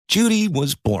Judy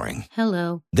was boring.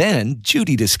 Hello. Then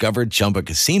Judy discovered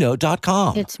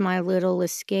ChumbaCasino.com. It's my little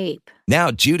escape. Now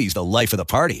Judy's the life of the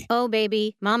party. Oh,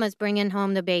 baby, mama's bringing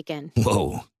home the bacon.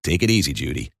 Whoa, take it easy,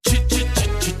 Judy.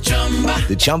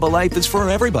 The Chumba life is for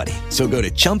everybody. So go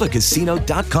to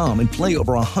ChumbaCasino.com and play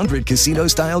over 100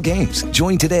 casino-style games.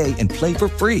 Join today and play for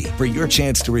free for your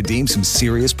chance to redeem some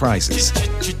serious prizes.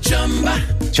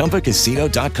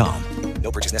 ChumbaCasino.com.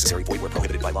 No purchase necessary. Void where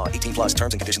prohibited by law. 18 plus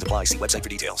terms and conditions apply. See website for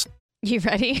details. You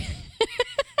ready?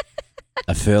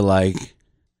 I feel like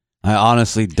I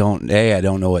honestly don't. A, I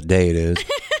don't know what day it is.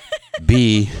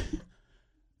 B,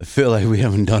 I feel like we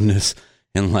haven't done this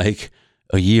in like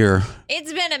a year.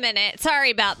 It's been a minute.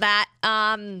 Sorry about that.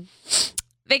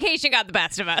 Vacation got the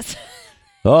best of us.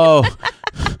 Oh,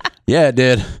 yeah, it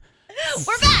did.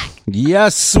 We're back.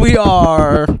 Yes, we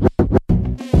are.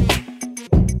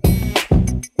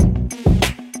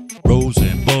 Rose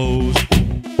and bows.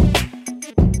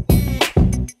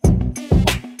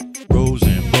 Rose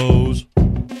and bows.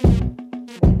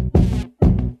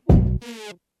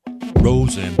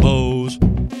 Rose and bows.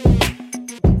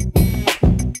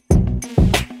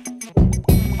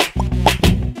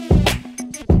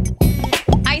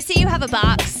 I see you have a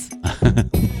box.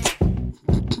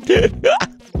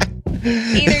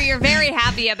 Either you're very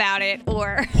happy about it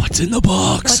or... What's in the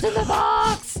box? What's in the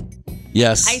box?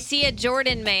 Yes. I see a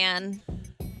Jordan man.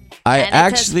 I and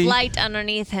actually. it says light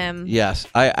underneath him. Yes.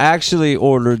 I actually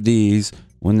ordered these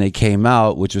when they came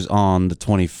out, which was on the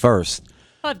 21st.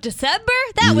 Of December?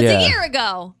 That was a year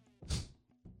ago.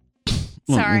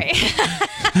 Sorry.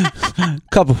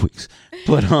 Couple weeks.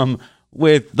 But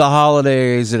with the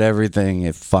holidays and everything,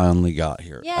 it finally got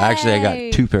here. Yay. Actually, I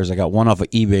got two pairs. I got one off of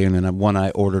eBay and then one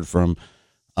I ordered from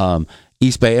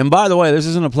Eastbay. And by the way, this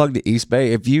isn't a plug to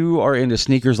Eastbay. If you are into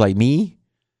sneakers like me,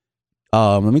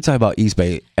 let me tell you about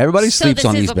Eastbay. Everybody sleeps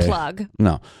on Eastbay. So this is a plug.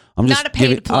 No, I'm just not a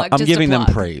paid plug. I'm just giving a them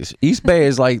plug. praise. Eastbay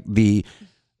is like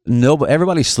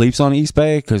everybody sleeps on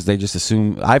Eastbay because they just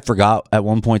assume. I forgot at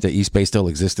one point that Eastbay still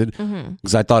existed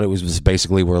because I thought it was just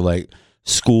basically where like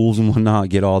schools and whatnot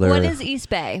get all their. What is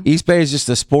Eastbay? Eastbay is just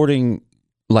a sporting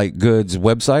like goods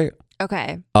website.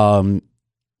 Okay.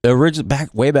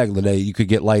 Way back in the day, you could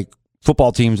get like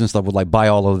football teams and stuff would like buy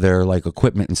all of their like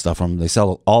equipment and stuff from them. They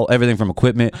sell everything from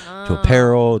equipment to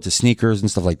apparel to sneakers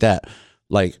and stuff like that.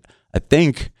 Like I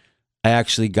think I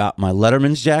actually got my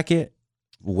Letterman's jacket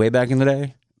way back in the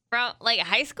day. From like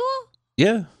high school?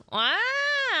 Yeah.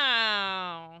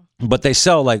 Wow. But they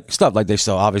sell like stuff like they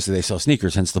sell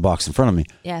sneakers, hence the box in front of me.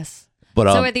 Yes.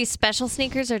 But so are these special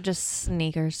sneakers or just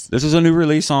sneakers? This is a new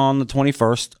release on the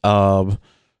 21st.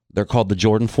 They're called the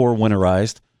Jordan 4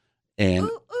 Winterized. And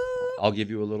I'll give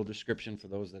you a little description for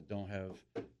those that don't have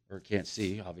or can't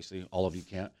see. Obviously, all of you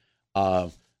can't.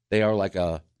 They are like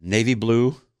a navy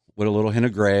blue with a little hint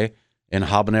of gray and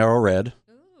habanero red.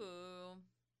 Ooh.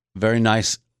 Very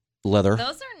nice leather.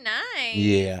 Those are nice.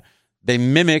 Yeah. They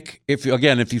mimic, if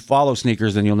you follow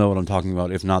sneakers, then you'll know what I'm talking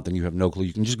about. If not, then you have no clue.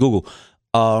 You can just Google.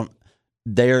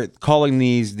 They're calling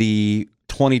these the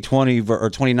 2020 or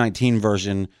 2019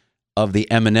 version of the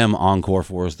Eminem Encore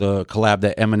 4s, the collab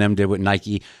that Eminem did with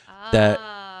Nike. That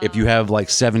if you have like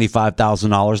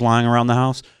 $75,000 lying around the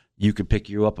house, you could pick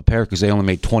you up a pair because they only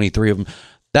made 23 of them.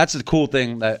 That's the cool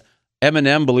thing that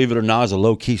Eminem, believe it or not, is a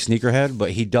low-key sneakerhead,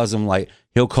 but he does them like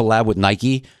he'll collab with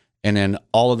Nike, and then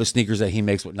all of the sneakers that he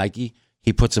makes with Nike,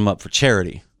 he puts them up for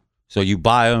charity. So you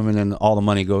buy them, and then all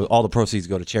the proceeds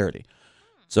go to charity.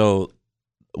 So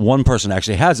one person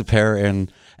actually has a pair,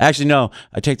 and actually no,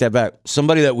 I take that back.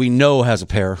 Somebody that we know has a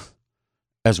pair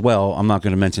as well. I'm not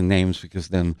going to mention names because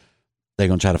then they're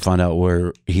going to try to find out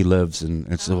where he lives, and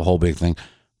it's a whole big thing.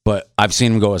 But I've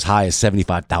seen him go as high as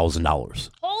 $75,000.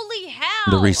 Holy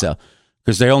hell. The resale.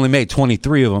 Because they only made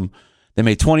 23 of them. They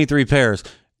made 23 pairs.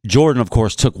 Jordan, of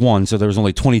course, took one, so there was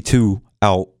only 22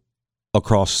 out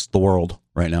across the world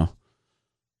right now.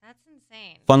 That's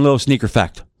insane. Fun little sneaker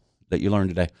fact that you learned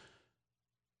today.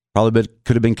 Probably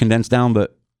could have been condensed down,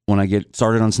 but when I get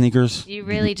started on sneakers, You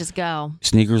really just go.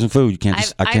 sneakers and food,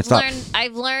 I can't stop.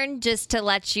 I've learned just to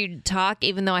let you talk,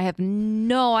 even though I have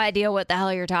no idea what the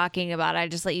hell you're talking about. I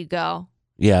just let you go.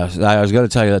 Yeah, I was going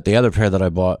to tell you that the other pair that I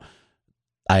bought,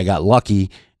 I got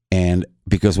lucky, and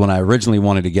because when I originally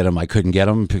wanted to get them, I couldn't get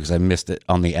them because I missed it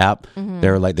on the app.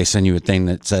 They're like, they send you a thing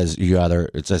that says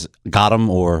it says got them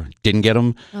or didn't get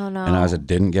them. Oh, no. And I was like,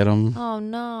 didn't get them. Oh,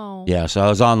 no. Yeah, so I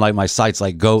was on like my sites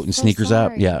like Goat and So Sneakers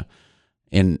app. sorry. Yeah.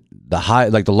 And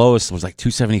the lowest was like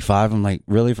 $275. I'm like,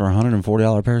 really, for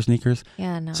 $140 pair of sneakers?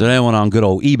 Yeah, no. So then I went on good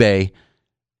old eBay,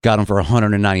 got them for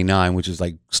 $199, which is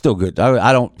like still good.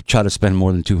 I don't try to spend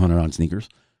more than $200 on sneakers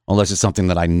unless it's something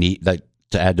that I need, that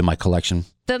to add to my collection.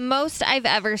 The most I've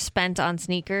ever spent on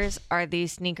sneakers are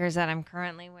these sneakers that I'm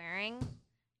currently wearing.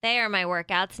 They are my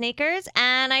workout sneakers,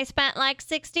 and I spent like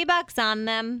 $60 on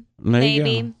them. There you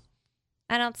Maybe. go.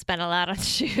 I don't spend a lot on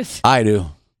shoes. I do.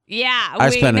 Yeah, I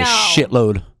we spend know. a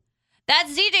shitload.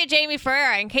 That's DJ Jamie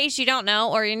Ferreira. In case you don't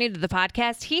know or you're new to the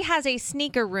podcast, he has a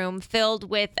sneaker room filled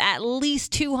with at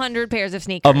least 200 pairs of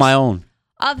sneakers. Of my own.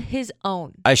 Of his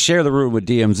own. I share the room with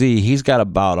DMZ. He's got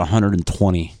about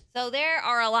 120. So there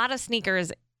are a lot of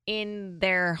sneakers in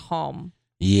their home.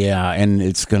 Yeah, and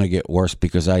it's going to get worse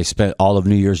because I spent all of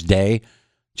New Year's Day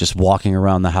just walking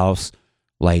around the house,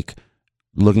 like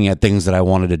looking at things that I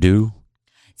wanted to do.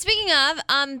 Speaking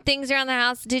of things around the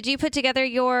house, did you put together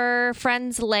your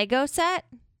friend's Lego set?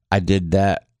 I did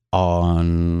that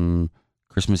on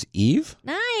Christmas Eve.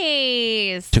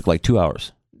 Nice. Took like 2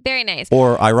 hours. Very nice.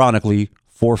 Or ironically,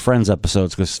 4 Friends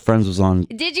episodes because Friends was on.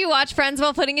 Did you watch Friends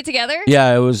while putting it together?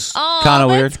 Yeah, it was kind of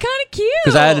weird. That's kind of cute.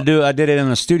 Because I did it in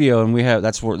a studio, and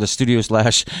that's where the studio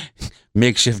 /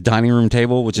 makeshift dining room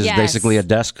table, which is Yes. basically a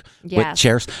desk with Yes.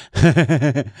 chairs.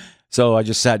 So I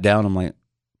just sat down. I'm like,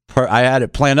 I had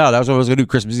it planned out. That was what I was gonna do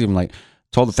Christmas Eve. I'm like,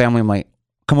 told the family, I'm like,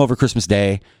 come over Christmas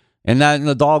Day, and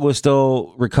the dog was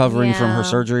still recovering from her Yeah.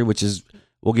 surgery, which is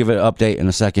we'll give it an update in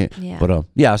a second. Yeah. But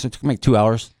yeah, so it took me 2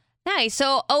 hours. Nice.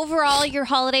 So overall, your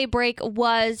holiday break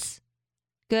was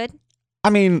good? I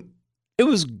mean, it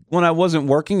was when I wasn't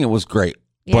working, it was great.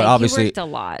 Yeah, but obviously, you worked a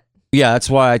lot. yeah, that's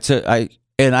why I didn't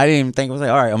even think I was like,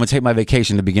 all right, I'm gonna take my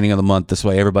vacation the beginning of the month. This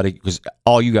way, everybody, because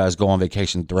all you guys go on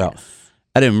vacation throughout.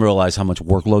 I didn't realize how much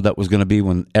workload that was going to be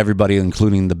when everybody,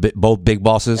 including both big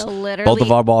bosses, Literally both of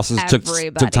our bosses, took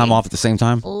time off at the same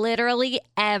time. Literally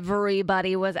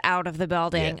everybody was out of the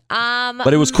building.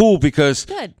 But it was cool because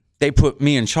good. they put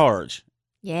me in charge.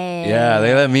 Yeah. Yeah,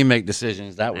 they let me make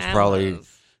decisions. That was probably.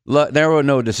 There were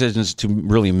no decisions to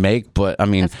really make, but I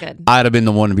mean, That's good. I'd have been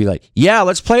the one to be like, "Yeah,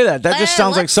 let's play that. That just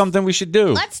sounds like let's- something we should do."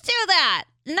 Let's do that.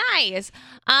 Nice.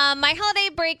 My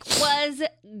holiday break was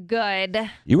good.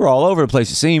 You were all over the place.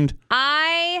 It seemed.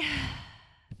 I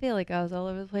feel like I was all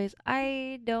over the place.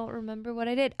 I don't remember what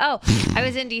I did. Oh, I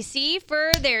was in DC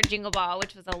for their Jingle Ball,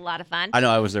 which was a lot of fun. I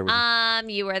know I was there with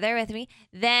you. You were there with me.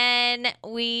 Then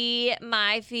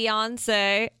my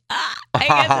fiance, I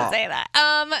get to say that.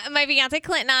 My fiance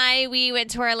Clint and I, we went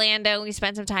to Orlando. We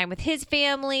spent some time with his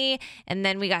family, and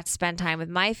then we got to spend time with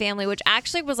my family, which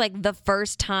actually was like the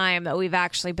first time that we've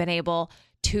actually been able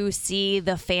to see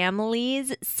the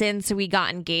families since we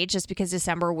got engaged, just because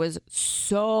December was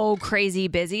so crazy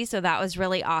busy. So that was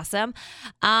really awesome.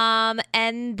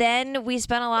 And then we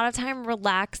spent a lot of time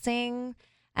relaxing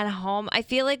at home. I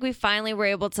feel like we finally were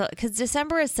able to, because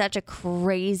December is such a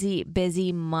crazy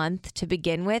busy month to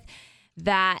begin with,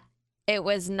 that it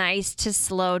was nice to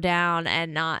slow down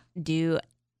and not do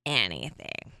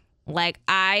anything. Like,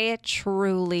 I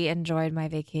truly enjoyed my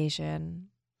vacation.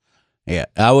 Yeah,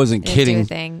 I wasn't Didn't do a kidding.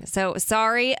 thing. So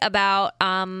sorry about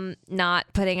not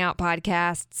putting out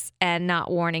podcasts and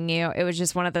not warning you. It was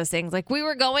just one of those things. Like, we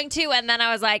were going to, and then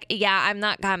I was like, yeah, I'm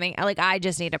not coming. Like, I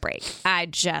just need a break.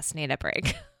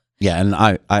 Yeah, and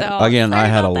I So, again, sorry I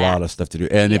had a about that. lot of stuff to do.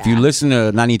 And if you Yeah. listen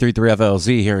to 93.3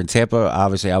 FLZ here in Tampa,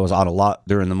 obviously I was on a lot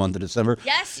during the month of December.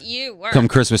 Yes, you were. Come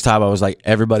Christmas time, I was like,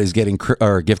 everybody's getting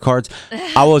gift cards.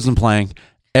 I wasn't playing.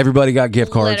 Everybody got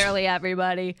gift cards. Literally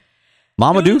everybody.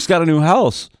 Mama Duke's got a new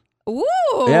house. Ooh.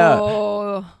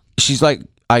 Yeah. She's like,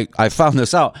 I found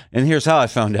this out, and here's how I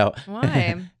found out.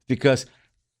 Why? Because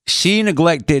she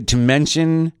neglected to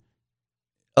mention,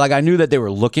 like, I knew that they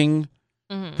were looking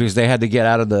because they had to get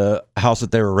out of the house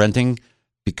that they were renting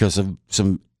because of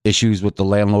some issues with the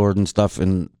landlord and stuff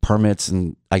and permits,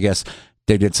 and I guess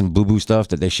they did some boo-boo stuff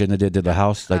that they shouldn't have did to the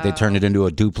house. Like, they turned it into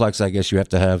a duplex. I guess you have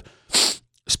to have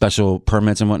special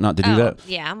permits and whatnot to do that.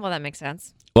 Yeah, well, that makes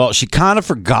sense. Well, she kind of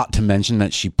forgot to mention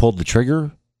that she pulled the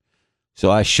trigger. So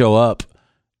I show up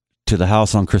to the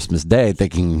house on Christmas Day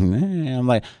thinking, I'm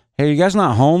like, hey, you guys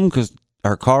not home? Because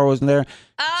our car wasn't there.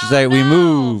 She's like, we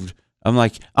moved. I'm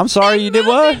like, I'm sorry, you did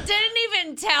what? Didn't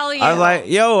even tell you. I was like,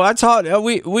 yo, I taught,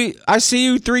 I see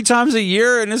you 3 times a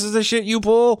year and this is the shit you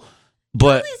pull.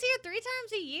 But Lily's here 3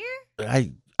 times a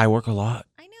year? I work a lot.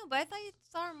 I know, but I thought you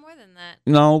saw her more than that.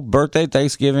 No, birthday,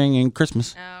 Thanksgiving, and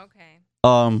Christmas. Oh,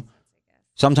 okay.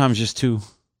 Sometimes just 2.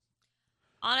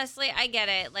 Honestly, I get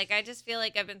it. Like, I just feel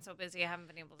like I've been so busy, I haven't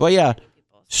been able to. But yeah, see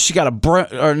people. she got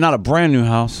not a brand new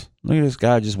house. Look at this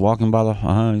guy just walking by the.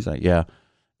 He's like, yeah.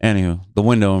 Anywho, the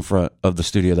window in front of the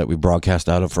studio that we broadcast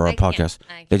out of for our I can't- podcast.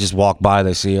 I They just walk by,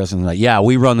 they see us, and like, yeah,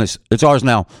 we run this. It's ours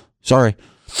now. Sorry,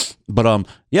 but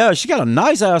yeah, she got a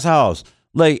nice ass house.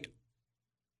 Like,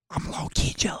 I'm low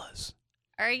key jealous.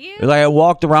 Are you? Like I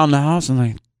walked around the house and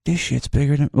like, this shit's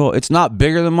bigger than. Well, it's not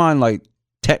bigger than mine. Like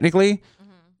technically,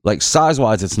 like size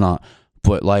wise, it's not.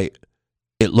 But like,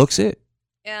 it looks it.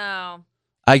 Yeah.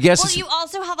 I guess. Well, you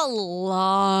also have a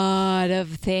lot of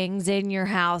things in your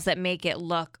house that make it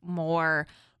look more.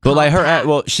 But like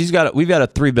compact. we've got a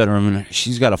 3-bedroom and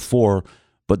she's got a 4.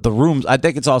 But the rooms, I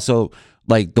think it's also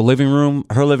like the living room.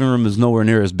 Her living room is nowhere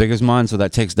near as big as mine, so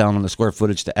that takes down on the square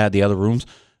footage to add the other rooms.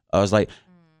 I was like,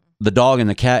 the dog and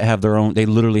the cat have their own. They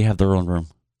literally have their own room.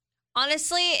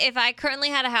 Honestly, if I currently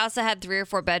had a house that had 3 or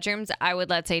 4 bedrooms, I would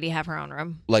let Sadie have her own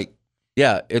room. Like,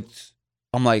 yeah,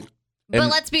 I'm like. But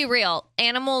let's be real.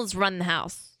 Animals run the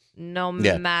house. No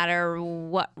Yeah. matter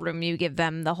what room you give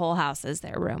them, the whole house is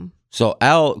their room. So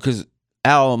because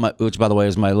Al, which by the way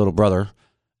is my little brother,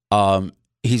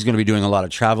 he's going to be doing a lot of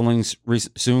traveling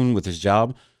soon with his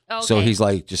job. Okay. So he's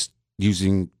like just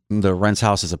using the Rent's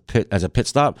house as a pit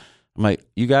stop. I'm like,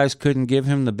 you guys couldn't give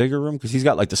him the bigger room because he's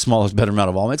got like the smallest bedroom out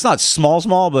of all. It's not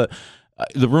small, but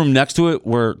the room next to it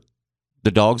where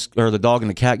the dog and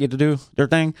the cat get to do their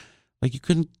thing. Like, you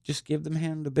couldn't just give the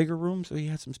man the bigger room so he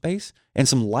had some space and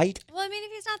some light? Well, I mean,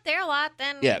 if he's not there a lot,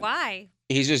 then why?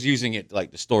 He's just using it like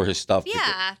to store his stuff.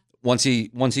 Yeah. Once he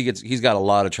gets, he's got a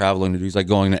lot of traveling to do. He's like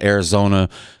going to Arizona,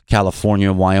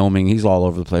 California, Wyoming. He's all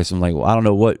over the place. I'm like, well, I don't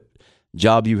know what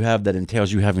job you have that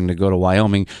entails you having to go to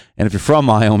Wyoming. And if you're from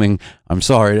Wyoming, I'm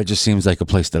sorry, that just seems like a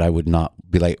place that I would not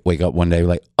be like, wake up one day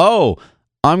like, oh,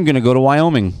 I'm going to go to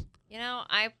Wyoming. You know,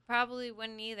 I probably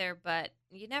wouldn't either, but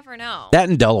you never know. That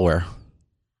in Delaware.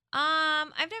 I've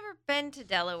never been to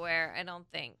Delaware, I don't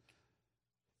think.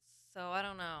 So I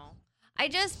don't know. I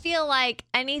just feel like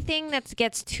anything that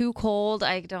gets too cold,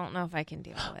 I don't know if I can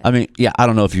deal with. I mean, yeah, I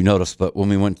don't know if you noticed, but when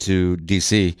we went to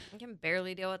D.C., I can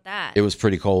barely deal with that. it was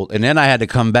pretty cold. And then I had to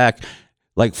come back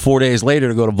like 4 days later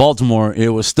to go to Baltimore. It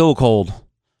was still cold.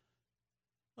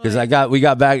 Because we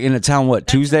got back into town,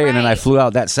 Tuesday? And then I flew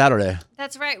out that Saturday.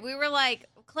 That's right. We were like,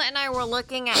 Clint and I were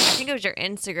looking at, I think it was your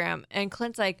Instagram, and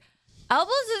Clint's like,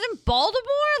 Elbows is in Baltimore?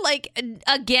 Like,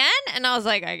 again? And I was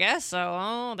like, I guess so.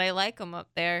 Oh, they like them up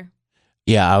there.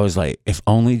 Yeah, I was like, if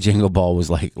only Jingle Ball was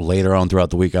like later on throughout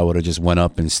the week, I would have just went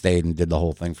up and stayed and did the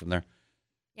whole thing from there.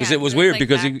 Because it was weird, like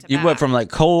because back to you back. went from like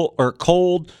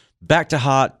cold back to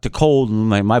hot to cold, and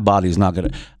my body's not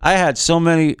gonna. I had so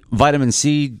many vitamin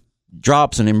C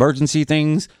drops and emergency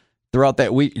things throughout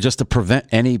that week just to prevent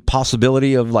any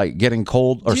possibility of like getting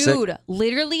cold or sick. Dude,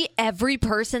 literally every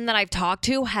person that I've talked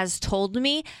to has told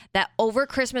me that over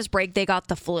Christmas break they got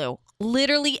the flu.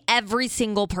 Literally every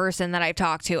single person that I've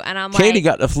talked to. And I'm Katie like,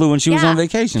 got the flu when she was on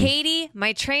vacation. Katie,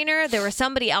 my trainer, there was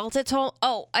somebody else that told,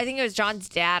 I think it was John's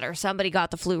dad or somebody got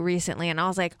the flu recently. And I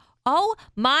was like, oh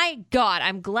my God,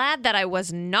 I'm glad that I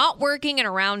was not working and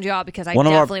around y'all, because I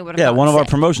definitely would have gotten one of our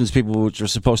sick. promotions people, which were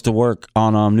supposed to work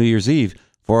on New Year's Eve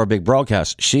for our big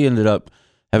broadcast, she ended up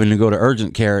having to go to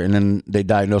urgent care, and then they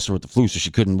diagnosed her with the flu, so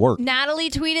she couldn't work. Natalie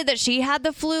tweeted that she had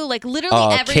the flu. Like,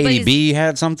 literally everybody's... Katie B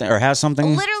had something, or has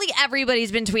something. Literally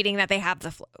everybody's been tweeting that they have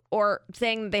the flu or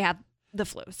saying that they have the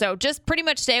flu. So just pretty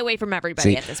much stay away from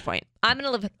everybody at this point. I'm going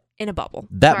to live in a bubble.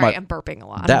 Sorry, I'm burping a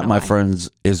lot. That, my friends,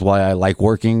 is why I like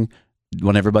working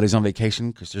when everybody's on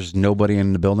vacation, because there's nobody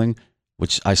in the building,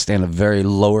 which I stand a very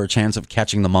lower chance of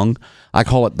catching the mung. I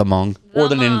call it the mung, or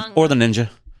the ninja.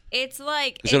 It's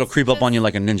like... Because it'll creep up on you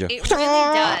like a ninja. It really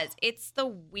does. It's the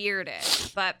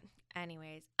weirdest. But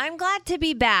anyways, I'm glad to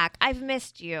be back. I've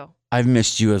missed you. I've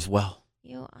missed you as well.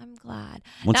 I'm glad.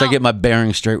 Once I get my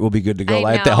bearings straight, we'll be good to go.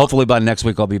 I know. Hopefully by next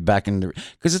week I'll be back in the...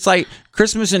 Because it's like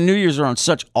Christmas and New Year's are on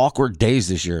such awkward days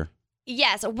this year.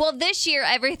 Yes. Well, this year,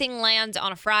 everything lands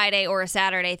on a Friday or a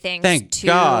Saturday thanks Thank to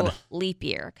God. leap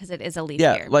year, because it is a leap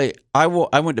Yeah, year. like I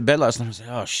went to bed last night. I was like,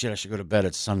 oh shit, I should go to bed.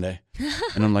 It's Sunday.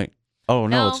 And I'm like, oh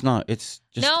no, it's not. It's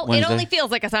just Wednesday. It only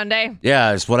feels like a Sunday.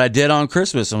 Yeah, it's what I did on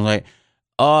Christmas. I'm like,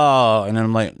 oh, and then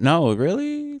I'm like, no,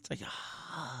 really? It's like,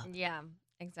 ah. Yeah,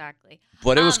 exactly.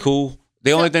 But it was cool.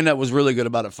 The only thing that was really good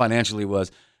about it financially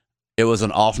was it was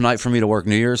an off night for me to work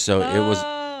New Year's, so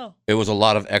it was a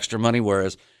lot of extra money.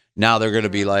 Whereas now they're going to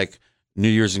be like New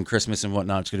Year's and Christmas and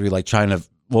whatnot. It's going to be like trying to,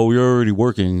 well, we're already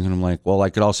working, and I'm like, well, I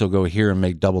could also go here and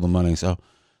make double the money. So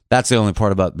that's the only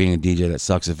part about being a DJ that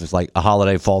sucks. If it's like a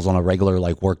holiday falls on a regular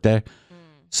like work day,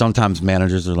 sometimes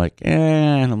managers are like,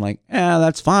 and I'm like,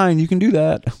 that's fine. You can do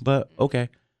that. But okay.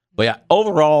 But yeah,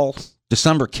 overall,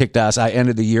 December kicked ass. I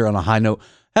ended the year on a high note.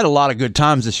 Had a lot of good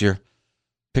times this year,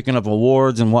 picking up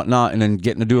awards and whatnot, and then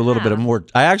getting to do a little bit of more.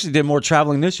 I actually did more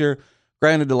traveling this year,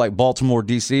 granted to like Baltimore,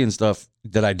 DC and stuff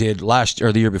that I did last year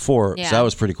or the year before. Yeah, so that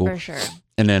was pretty cool. For sure.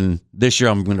 And then this year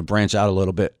I'm going to branch out a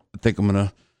little bit. I think I'm going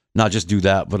to not just do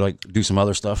that, but like do some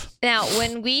other stuff. Now,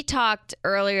 when we talked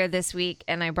earlier this week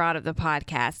and I brought up the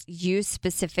podcast, you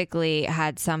specifically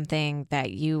had something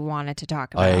that you wanted to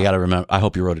talk about. I got to remember. I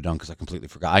hope you wrote it down because I completely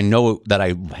forgot. I know that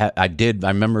I did. I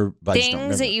remember. But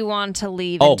Things that you want to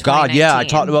leave. Oh, in God. Yeah. I 2019.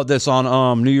 talked about this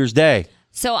on New Year's Day.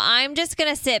 So I'm just going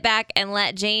to sit back and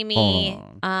let Jamie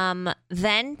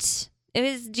vent.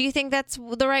 Do you think that's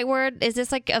the right word? Is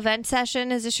this like a vent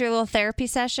session? Is this your little therapy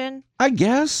session? I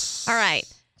guess. All right.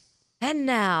 And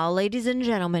now, ladies and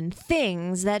gentlemen,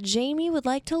 things that Jamie would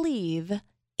like to leave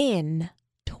in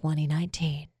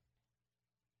 2019.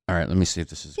 All right. Let me see if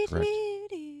this is correct.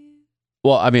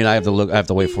 Well, I mean, I have to look. I have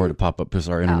to wait for it to pop up because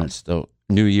our internet's still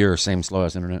New Year, same slow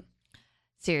as internet.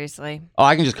 Seriously. Oh,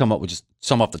 I can just come up with just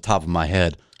some off the top of my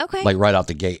head, Okay. like right out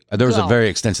the gate. There was a Go. very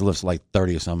extensive list, like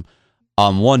 30 or some.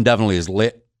 One definitely is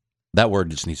lit. That word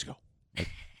just needs to go. Like,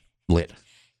 lit.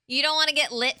 You don't want to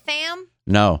get lit, fam?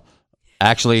 No.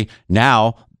 Actually,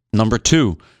 now, number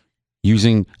 2,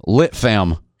 using lit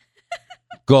fam.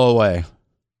 Go away.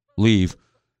 Leave.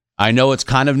 I know it's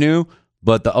kind of new,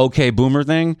 but the okay boomer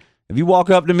thing, if you walk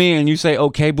up to me and you say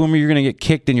okay boomer, you're going to get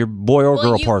kicked in your boy or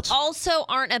girl you parts. also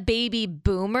aren't a baby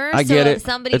boomer. I get so it. If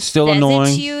somebody It's still says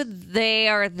annoying. it to you, they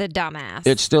are the dumbass.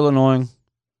 It's still annoying.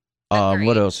 Agreed.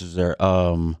 What else is there?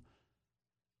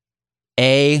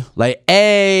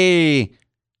 A.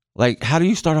 Like, how do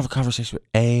you start off a conversation with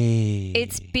A?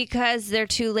 It's because they're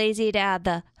too lazy to add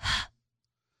the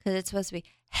because it's supposed to be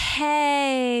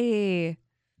hey.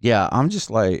 Yeah, I'm just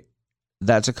like,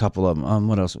 that's a couple of them.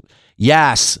 What else?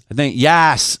 Yes. I think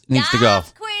yes needs to go.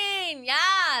 Yes, queen.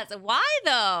 Yes. Why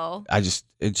though?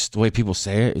 It's the way people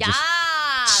say it. It's Yes.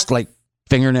 just like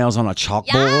fingernails on a chalkboard.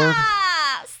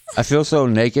 Yes. I feel so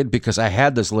naked because I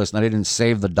had this list and I didn't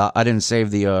save the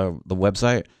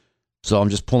website. So I'm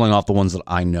just pulling off the ones that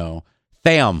I know.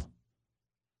 Fam.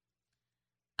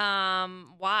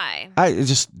 Why? I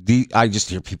just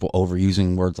hear people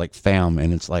overusing words like fam,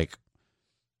 and it's like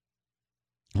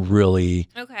really.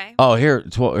 Okay. Oh, here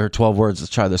 12 words.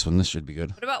 Let's try this one. This should be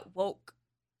good. What about woke?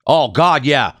 Oh God,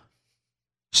 yeah.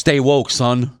 Stay woke,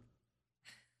 son.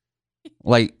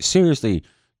 Like seriously,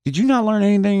 did you not learn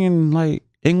anything in like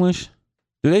English?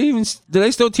 Do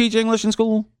they still teach English in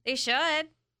school? They should.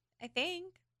 I think.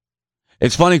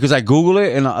 It's funny because I Googled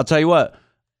it, and I'll tell you what.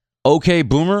 Okay,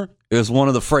 boomer is one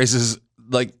of the phrases.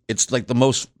 Like it's like the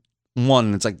most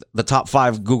one. It's like the top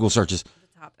 5 Google searches.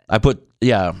 The topic.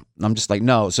 I'm just like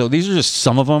no. So these are just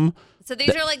some of them. So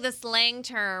these are like the slang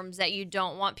terms that you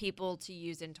don't want people to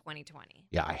use in 2020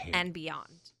 Yeah, I hate. and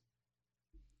beyond.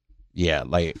 Yeah,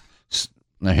 like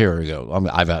now here we go.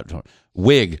 I've had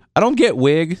wig. I don't get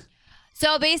wig.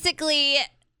 So basically,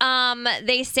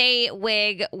 they say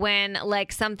wig when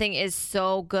like something is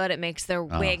so good it makes their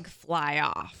wig fly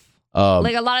off.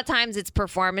 Like a lot of times it's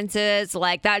performances,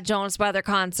 like that Jonas Brother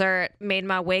concert made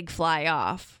my wig fly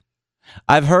off.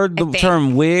 I've heard the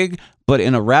term wig, but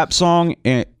in a rap song,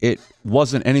 it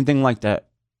wasn't anything like that.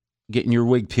 Getting your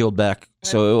wig peeled back.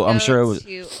 So I'm sure it was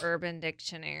to Urban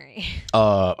Dictionary.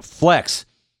 flex.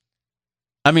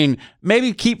 I mean,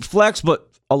 maybe keep flex, but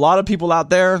a lot of people out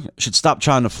there should stop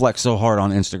trying to flex so hard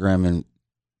on Instagram and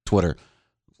Twitter.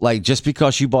 Like, just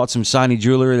because you bought some shiny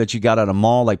jewelry that you got at a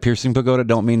mall, like Piercing Pagoda,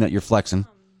 don't mean that you're flexing.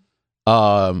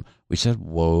 We said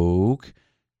woke.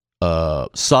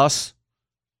 Sus.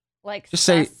 Like Just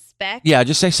say- suspect? Yeah,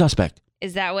 just say suspect.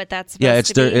 Is that what that's supposed Yeah,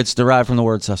 to be? it's derived from the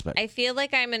word suspect. I feel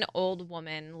like I'm an old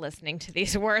woman listening to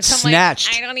these words. I'm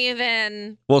Snatched. like, I don't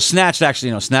even. Well, snatched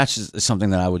actually, snatched is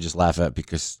something that I would just laugh at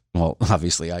because, well,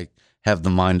 obviously I have the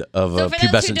mind of So a for those who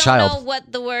pubescent don't child. know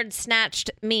what the word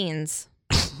snatched means.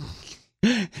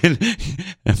 I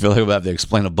feel like I'm about to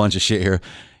explain a bunch of shit here.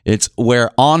 It's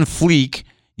where on fleek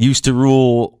used to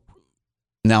rule.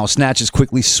 Now snatch is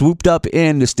quickly swooped up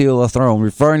in to steal a throne,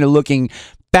 referring to looking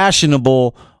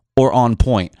fashionable or on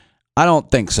point. I don't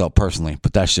think so personally,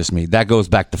 but that's just me. That goes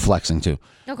back to flexing too.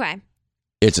 Okay.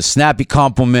 It's a snappy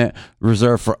compliment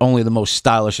reserved for only the most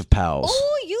stylish of pals.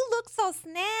 Oh, you look so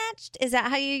snatched. Is that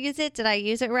how you use it? Did I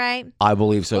use it right? I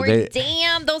believe so. Or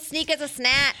damn, those sneakers are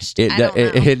snatched. It I don't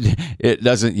know. it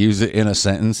doesn't use it in a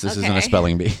sentence. This isn't a Okay.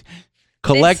 spelling bee.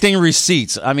 Collecting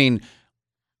receipts. I mean,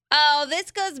 Oh,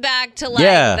 this goes back to like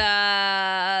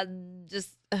the just.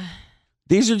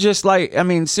 these are just like, I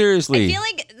mean, seriously. I feel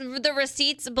like the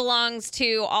receipts belongs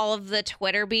to all of the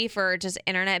Twitter beef or just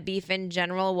internet beef in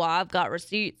general. Well, I've got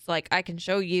receipts. Like, I can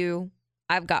show you.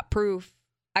 I've got proof.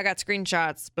 I got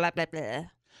screenshots. Blah, blah, blah.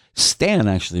 Stan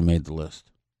actually made the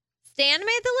list. Stan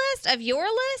made the list of your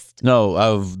list, No,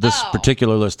 of this Oh.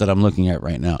 particular list that I'm looking at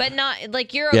right now. but not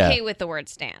like you're Yeah. okay with the word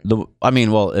Stan.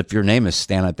 Well, if your name is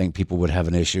Stan, I think people would have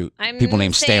an issue. I'm People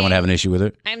named Stan would saying- have an issue with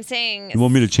it. I'm saying. You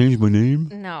want me to change my name?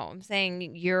 No, I'm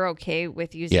saying you're okay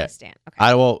with using Yeah. Stan.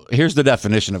 Okay. Here's the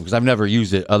definition of it, because I've never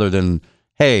used it other than,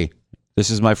 hey, this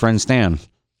is my friend Stan.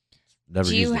 Never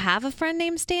Do used you it. have a friend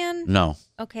named Stan? No.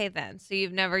 Okay, then. So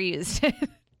you've never used it.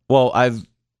 Well,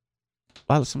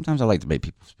 sometimes I like to make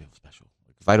people feel special.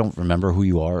 If I don't remember who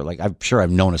you are, like I'm sure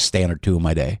I've known a Stan or two in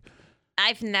my day.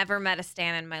 I've never met a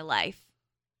Stan in my life.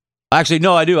 Actually,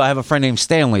 no, I do. I have a friend named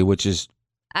Stanley, which is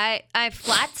I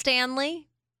flat Stanley,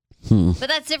 hmm. but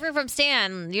that's different from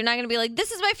Stan. You're not gonna be like,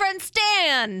 this is my friend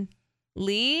Stan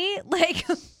Lee. Like,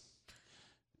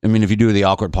 I mean, if you do the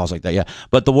awkward pause like that, yeah.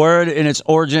 But the word in its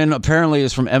origin apparently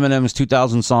is from Eminem's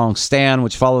 2000 song Stan,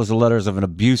 which follows the letters of an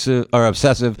abusive or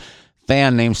obsessive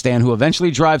fan named Stan, who eventually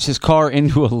drives his car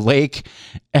into a lake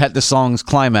at the song's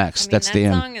climax. I mean, That's that the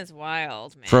end. song is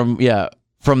wild, man.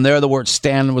 From there, the word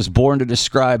Stan was born to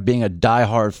describe being a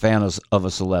diehard fan of a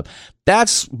celeb.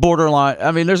 That's borderline.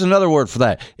 I mean, there's another word for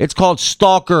that. It's called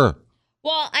stalker.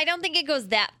 Well, I don't think it goes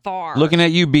that far. Looking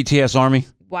at you, BTS Army.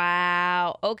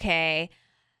 Wow. Okay.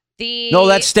 No,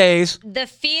 that stays. The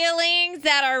feelings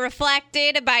that are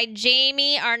reflected by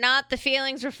Jamie are not the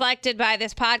feelings reflected by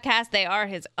this podcast. They are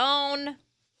his own.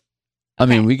 I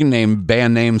mean, we can name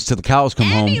band names till the cows come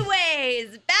home.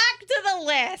 Anyways, back to the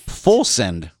list. Full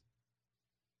send.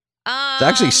 It's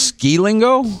actually ski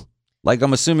lingo. Like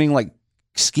I'm assuming, like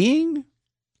skiing.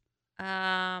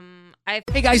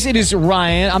 Hey guys, it is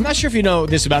Ryan. I'm not sure if you know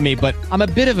this about me, but I'm a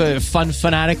bit of a fun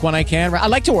fanatic when I can. I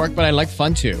like to work, but I like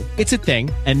fun too. It's a thing.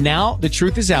 And now the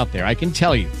truth is out there. I can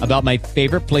tell you about my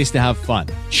favorite place to have fun.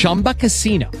 Chumba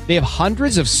Casino. They have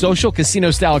hundreds of social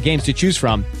casino style games to choose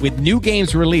from with new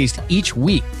games released each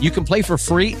week. You can play for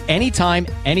free anytime,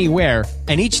 anywhere.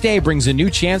 And each day brings a new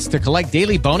chance to collect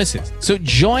daily bonuses. So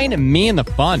join me in the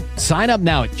fun. Sign up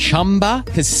now at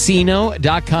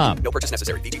ChumbaCasino.com. No purchase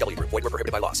necessary. VGW Group. Void where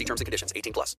prohibited by law. See terms and conditions.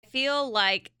 18+. I feel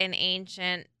like an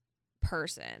ancient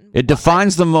person. It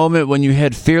defines the moment when you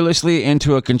head fearlessly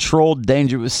into a controlled,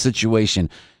 dangerous situation.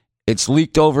 It's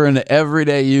leaked over into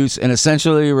everyday use and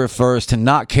essentially refers to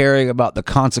not caring about the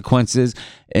consequences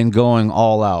and going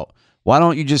all out. Why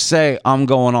don't you just say, I'm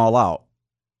going all out?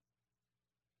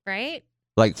 Right?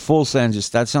 Like full send,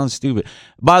 that sounds stupid.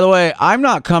 By the way, I'm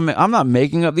not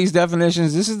making up these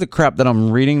definitions. This is the crap that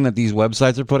I'm reading that these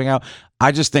websites are putting out.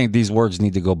 I just think these words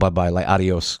need to go bye-bye, like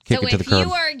adios, kick So it to the if curb.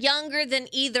 you are younger than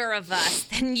either of us,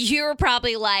 then you're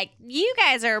probably like, you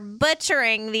guys are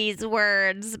butchering these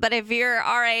words. But if you're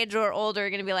our age or older,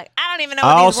 you're going to be like, I don't even know what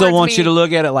I these also words want mean. you to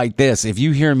look at it like this. If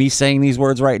you hear me saying these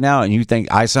words right now and you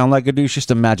think I sound like a douche, just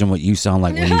imagine what you sound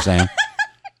like when you say them.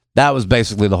 That was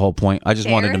basically the whole point. I just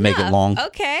wanted Fair to make it enough. long.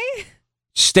 Okay.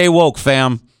 Stay woke,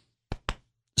 fam.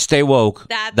 Stay woke.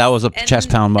 That was a chest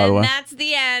pound, by the way. And that's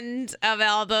the end of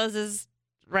Elbows'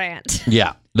 rant.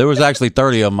 Yeah. There was actually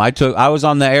 30 of them. I was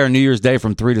on the air New Year's Day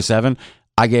from 3 to 7.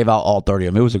 I gave out all 30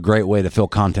 of them. It was a great way to fill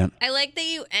content. I like that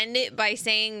you end it by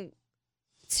saying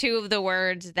two of the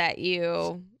words that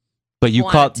you But you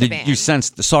want to ban. you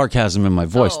sensed the sarcasm in my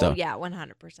voice, though. Yeah,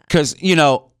 100%. Because,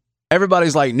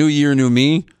 everybody's like, new year, new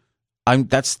me.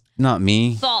 That's not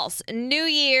me. False. New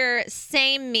year,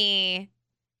 same me.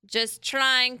 Just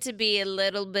trying to be a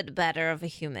little bit better of a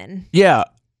human. Yeah,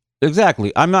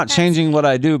 exactly. I'm not changing what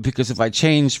I do because if I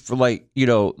change for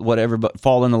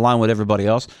fall in the line with everybody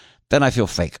else, then I feel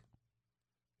fake.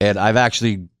 And I've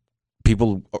actually,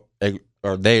 people,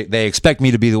 or they expect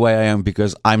me to be the way I am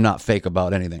because I'm not fake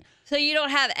about anything. So you don't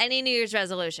have any New Year's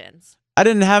resolutions? I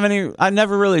didn't have any. I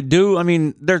never really do. I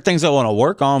mean, there are things I want to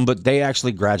work on, but they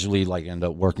actually gradually end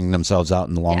up working themselves out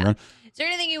in the long run. Is there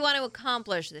anything you want to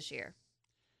accomplish this year?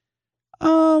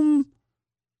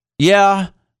 Yeah,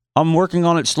 I'm working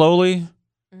on it slowly.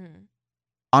 Mm-hmm.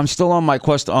 I'm still on my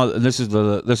quest. This is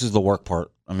the work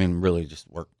part. I mean, really, just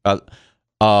work.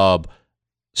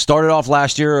 Started off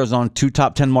last year. I was on 2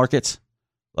 top 10 markets.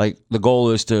 Like the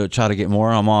goal is to try to get more.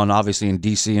 I'm on obviously in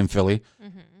DC and Philly,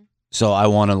 so I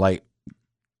want to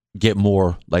get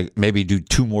more. Like maybe do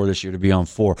 2 more this year to be on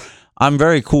 4. I'm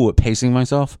very cool at pacing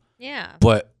myself. Yeah.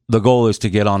 But the goal is to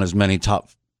get on as many top.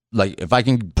 If I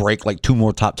can break 2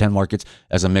 more top 10 markets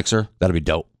as a mixer, that'd be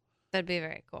dope. That'd be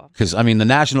very cool. Because, I mean, the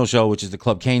national show, which is the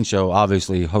Club Kane show,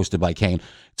 obviously hosted by Kane,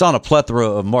 it's on a plethora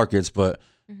of markets, but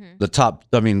the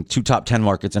 2 top 10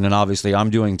 markets. And then obviously I'm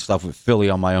doing stuff with Philly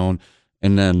on my own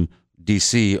and then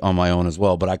DC on my own as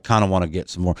well. But I kind of want to get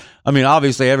some more. I mean,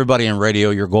 obviously everybody in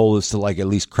radio, your goal is to at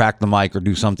least crack the mic or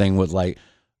do something with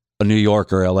New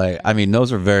York or LA. I mean,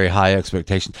 those are very high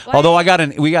expectations. What? Although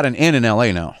we got an in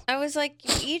LA now. I was like,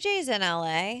 EJ's in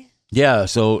LA. Yeah,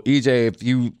 so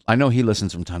EJ, I know he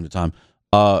listens from time to time.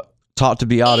 Talk to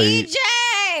Beata.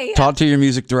 EJ! Talk to your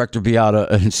music director Beata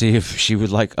and see if she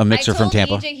would like a mixer from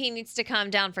Tampa. I told EJ he needs to come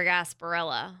down for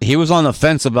Gasparilla. He was on the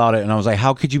fence about it, and I was like,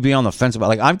 "How could you be on the fence about?"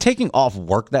 Like, I'm taking off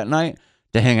work that night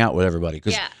to hang out with everybody.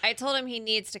 Yeah, I told him he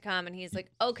needs to come, and he's like,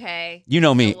 "Okay." You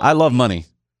know me, I love money.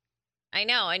 I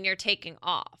know, and you're taking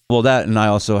off. Well, that, and I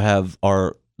also have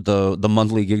the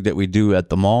monthly gig that we do at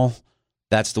the mall.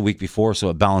 That's the week before, so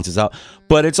it balances out.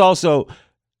 But it's also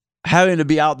having to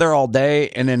be out there all day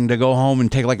and then to go home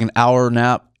and take like an hour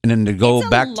nap and then to go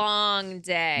back. It's a long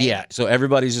day. Yeah, so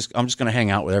I'm just going to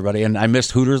hang out with everybody. And I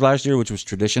missed Hooters last year, which was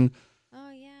tradition. Oh,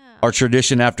 yeah. Our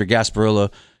tradition after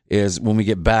Gasparilla is when we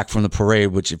get back from the parade,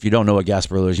 which if you don't know what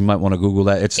Gasparilla is, you might want to Google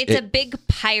that. It's a big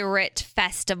pirate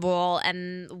festival,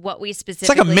 and what we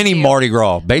specifically it's like a mini do, Mardi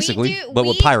Gras, basically, but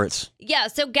with pirates. Yeah,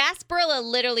 so Gasparilla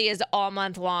literally is all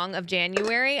month long of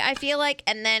January, I feel like.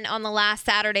 And then on the last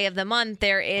Saturday of the month,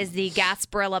 there is the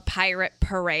Gasparilla Pirate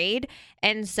Parade.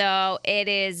 And so it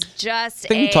is just I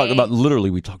think we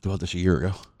talked about this a year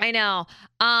ago. I know.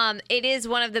 It is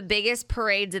one of the biggest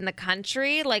parades in the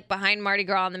country, like behind Mardi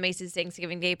Gras and the Macy's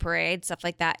Thanksgiving Day Parade, stuff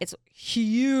like that. It's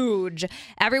huge.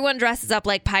 Everyone dresses up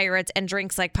like pirates and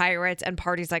drinks like pirates and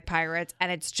parties like pirates.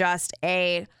 And it's just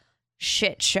a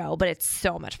shit show, but it's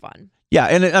so much fun. Yeah,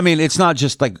 and I mean, it's not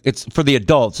just like it's for the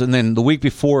adults. And then the week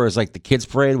before is like the kids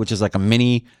parade, which is like a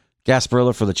mini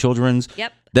Gasparilla for the children's.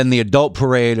 Yep. Then the adult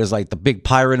parade is like the big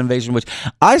pirate invasion, which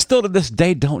I still to this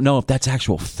day don't know if that's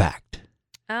actual fact.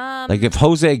 Like if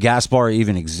Jose Gaspar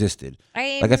even existed.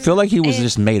 I feel like he was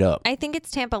just made up. I think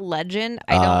it's Tampa legend.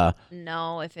 I don't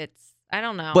know if it's, I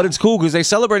don't know. But it's cool because they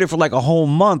celebrate it for like a whole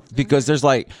month because there's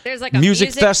like a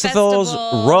music festivals,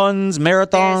 festival, runs,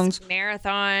 marathons.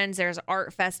 There's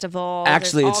art festivals.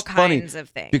 Actually, there's it's all funny kinds of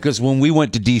things. because when we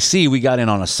went to DC, we got in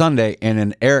on a Sunday, and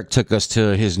then Eric took us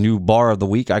to his new bar of the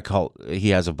week.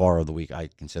 He has a bar of the week, I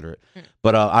consider it.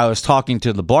 But I was talking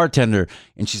to the bartender,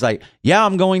 and she's like, "Yeah,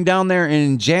 I'm going down there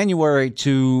in January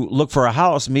to look for a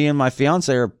house. Me and my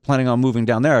fiance are planning on moving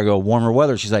down there." I go, "Warmer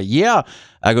weather." She's like, "Yeah."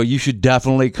 I go, "You should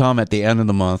definitely come at the end of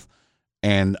the month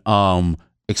and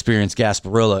experience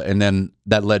Gasparilla." And then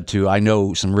that led to, I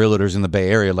know some realtors in the Bay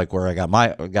Area, like where I got my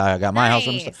house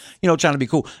and stuff, trying to be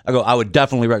cool. I go, "I would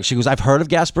definitely recommend." She goes, "I've heard of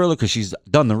Gasparilla," because she's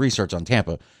done the research on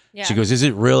Tampa. Yeah. She goes, "Is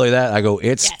it really that?" I go,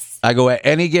 Yes. I go, at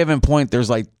any given point, there's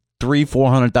like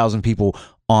 300,000-400,000 people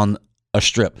on a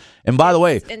strip. And by the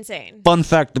way, insane. Fun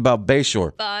fact about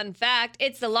Bayshore. Fun fact: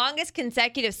 it's the longest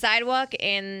consecutive sidewalk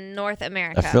in North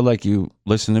America. I feel like you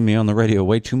listened to me on the radio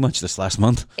way too much this last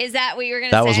month. Is that what you were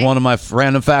going to say? That was one of my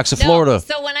random facts of Florida.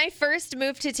 So when I first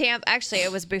moved to Tampa, actually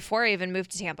it was before I even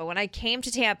moved to Tampa. When I came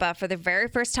to Tampa for the very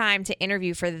first time to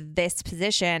interview for this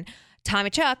position,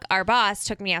 Tommy Chuck, our boss,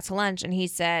 took me out to lunch and he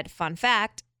said, "Fun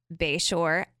fact,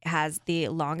 Bayshore has the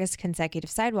longest consecutive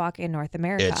sidewalk in North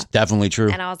America." It's definitely true.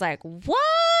 And I was like, "What?"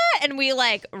 And we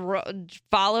like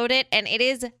followed it, and it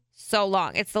is so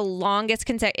long. It's the longest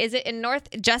consecutive. Is it in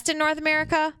just in North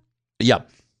America? Yep.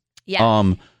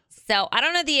 Yeah. So I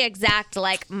don't know the exact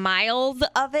like miles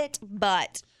of it,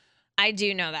 but I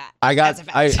do know that. I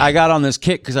got on this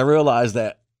kick because I realized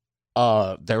that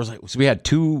there was so we had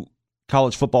 2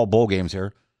 college football bowl games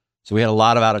here, so we had a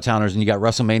lot of out of towners, and you got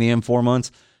WrestleMania in 4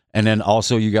 months. And then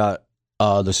also you got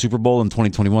the Super Bowl in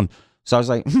 2021. So I was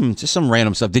like, just some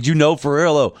random stuff. Did you know, for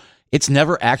real though, it's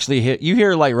never actually hit. You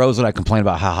hear like Rose and I complain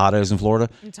about how hot it is in Florida.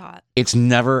 It's hot. It's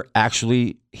never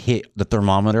actually hit the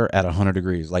thermometer at 100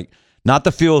 degrees. Like not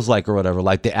the feels like or whatever.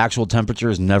 Like the actual temperature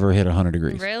has never hit 100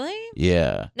 degrees. Really?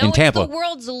 Yeah. No, in Tampa. It's the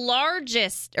world's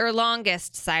largest or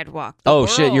longest sidewalk.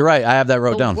 Shit, you're right. I have that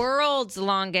wrote down. The world's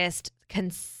longest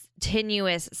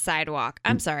continuous sidewalk.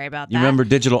 I'm sorry about that. You remember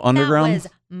Digital Underground? That was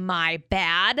my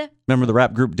bad. Remember the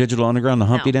rap group Digital Underground, the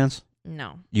Humpty Dance?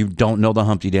 No. You don't know the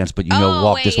Humpty Dance, but you know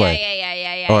Walk This Way.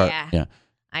 Yeah.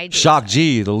 I do. Shock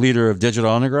G, the leader of Digital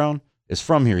Underground, is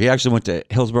from here. He actually went to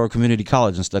Hillsborough Community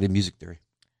College and studied music theory.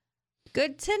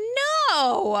 Good to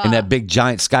know. And that big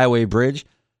giant Skyway Bridge,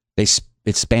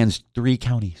 it spans 3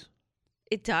 counties.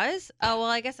 It does? Oh, well,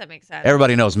 I guess that makes sense.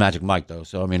 Everybody knows Magic Mike, though,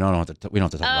 so I mean, we don't have to talk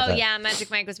about that. Oh, yeah, Magic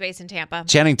Mike was based in Tampa.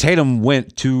 Channing Tatum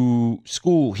went to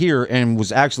school here and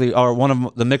was actually one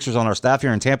of the mixers on our staff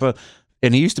here in Tampa,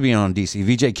 and he used to be on DC.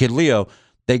 VJ Kid Leo,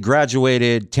 they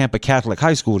graduated Tampa Catholic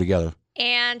High School together.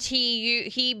 And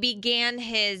he began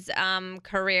his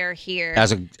career here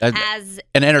as an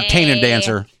entertainer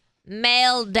dancer,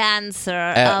 male dancer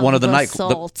at one of the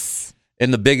nightclubs. In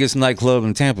the biggest nightclub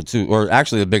in Tampa, too. Or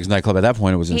actually the biggest nightclub at that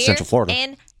point, it was in Central Florida.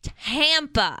 In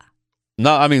Tampa.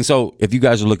 No, I mean, so if you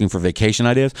guys are looking for vacation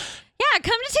ideas, Yeah,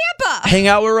 come to Tampa. hang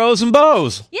out with Rose and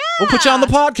Bows. Yeah. We'll put you on the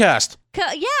podcast. Yeah.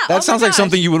 That sounds like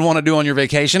something you would want to do on your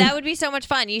vacation. That would be so much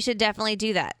fun. You should definitely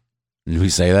do that. And we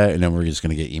say that, and then we're just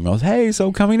going to get emails. Hey,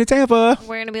 so coming to Tampa.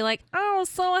 We're going to be like, oh,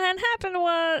 so what happened?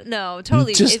 What? No,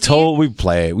 totally. Just If we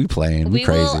play. We playing. We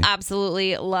crazy. will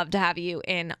absolutely love to have you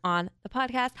in on the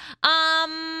podcast.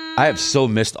 I have so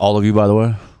missed all of you, by the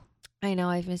way. I know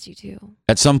I've missed you too.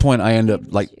 At some point, I end up I've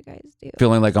like missed you guys too.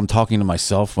 feeling like I'm talking to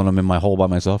myself when I'm in my hole by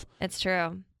myself. It's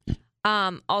true.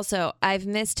 Also, I've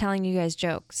missed telling you guys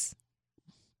jokes.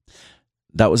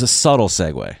 That was a subtle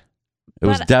segue. It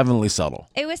was But- definitely subtle.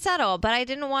 It was subtle, but I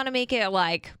didn't want to make it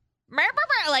like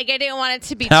I didn't want it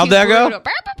to be How'd too that go? brutal.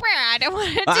 I didn't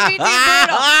want it to be too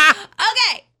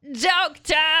brutal. Okay, joke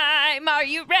time. Are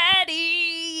you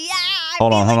ready? Yeah, I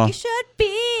Hold feel on, like hold on. you should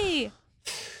be.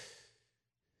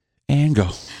 And go.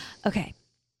 Okay.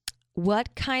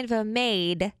 What kind of a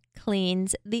maid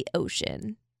cleans the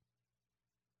ocean?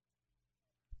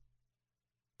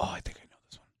 Oh, I think I know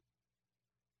this one.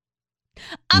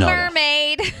 A No.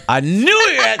 mermaid. I knew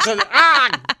you had something.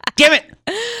 Damn it.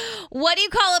 What do you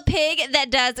call a pig that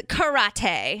does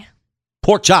karate?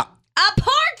 Pork chop. A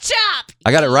pork chop.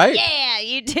 I got it right? Yeah,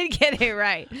 you did get it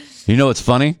right. You know what's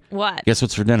funny? What? Guess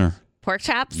what's for dinner? Pork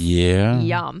chops? Yeah.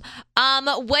 Yum.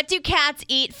 What do cats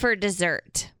eat for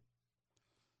dessert?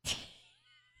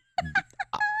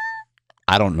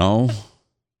 I don't know.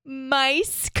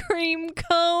 Mice cream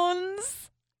cones.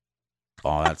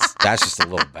 Oh, that's just a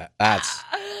little bit.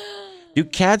 Do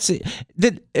cats?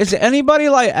 Is anybody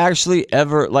like actually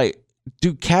ever like?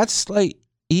 Do cats like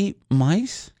eat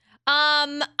mice?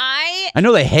 I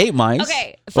know they hate mice.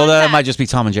 Okay, Well, fun that fact. might just be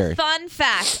Tom and Jerry. Fun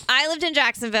fact. I lived in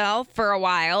Jacksonville for a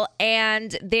while,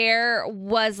 and there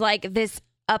was like this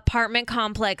apartment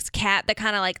complex cat that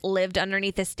kind of like lived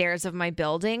underneath the stairs of my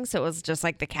building. So it was just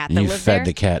like the cat And that you lived fed there.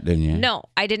 the cat, didn't you? No,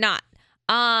 I did not.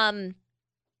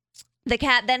 The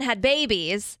cat then had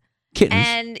babies. Kittens.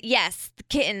 And yes, the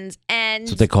kittens. And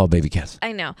That's what they call baby cats.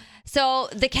 I know. So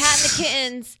the cat and the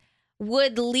kittens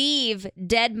would leave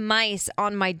dead mice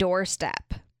on my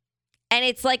doorstep. And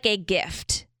it's like a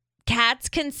gift. Cats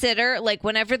consider, like,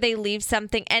 whenever they leave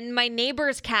something, and my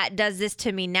neighbor's cat does this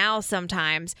to me now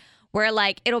sometimes, where,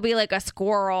 like, it'll be like a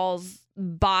squirrel's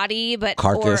body, but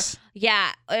Carcass.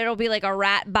 yeah, it'll be like a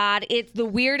rat body. It's the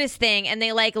weirdest thing, and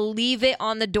they like leave it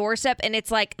on the doorstep, and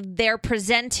it's like they're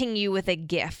presenting you with a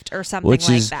gift or something Which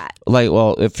like is that. like,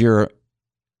 well, if you're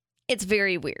It's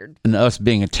very weird. and us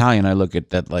being Italian, I look at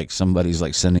that like somebody's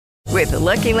like sending. With the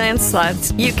Lucky Land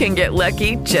Slots, you can get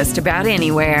lucky just about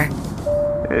anywhere.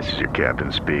 This is your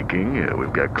captain speaking.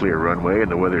 We've got clear runway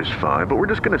and the weather's fine, but we're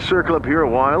just going to circle up here a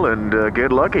while and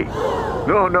get lucky.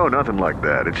 No, nothing like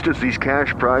that. It's just these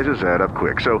cash prizes add up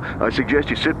quick. So I suggest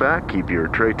you sit back, keep your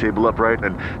tray table upright,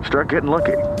 and start getting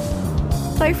lucky.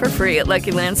 Play for free at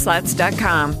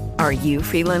LuckyLandSlots.com. Are you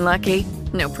feeling lucky?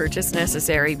 No purchase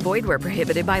necessary. Void where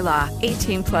prohibited by law.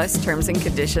 18+ terms and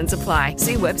conditions apply.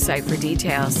 See website for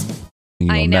details.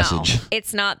 I know. Message.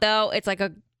 It's not though. It's like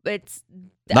it's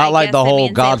Not I like guess the it whole means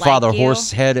they Godfather like you.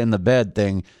 horse head in the bed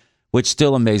thing, which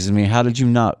still amazes me. How did you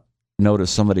not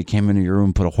notice somebody came into your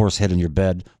room, put a horse head in your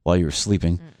bed while you were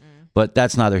sleeping? But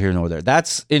that's neither here nor there.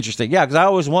 That's interesting. Yeah, because I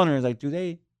always wonder, like, do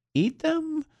they eat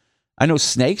them? I know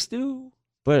snakes do,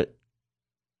 but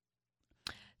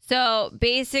So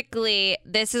basically,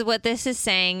 this is what this is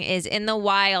saying is in the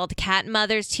wild, cat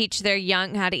mothers teach their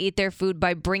young how to eat their food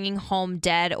by bringing home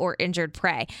dead or injured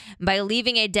prey. By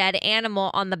leaving a dead animal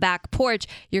on the back porch,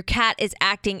 your cat is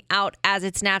acting out as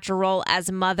its natural role as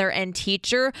mother and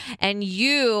teacher, and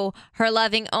you, her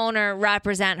loving owner,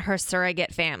 represent her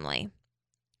surrogate family.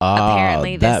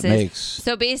 Apparently, that this is makes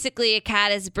so. Basically, a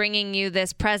cat is bringing you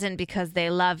this present because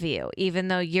they love you, even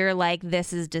though you're like,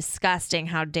 "This is disgusting.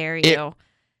 How dare you?"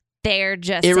 They're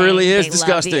just it saying really is they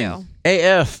love disgusting. you.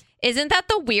 AF. Isn't that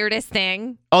the weirdest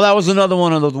thing? Oh, that was another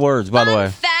one of those words, by the Fun way.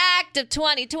 fact of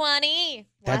 2020.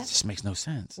 That What? just makes no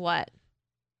sense. What?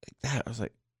 That I was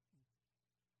like,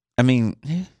 I mean,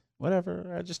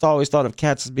 whatever. I just always thought of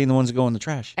cats as being the ones that go in the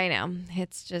trash. I know.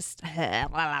 It's just.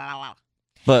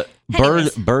 But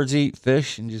Anyways. birds eat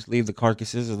fish and just leave the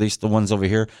carcasses, at least the ones over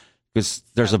here, because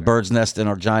there's a bird's nest in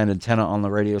our giant antenna on the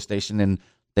radio station, and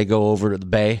they go over to the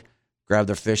bay, grab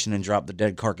their fish, and then drop the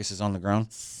dead carcasses on the ground.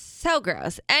 So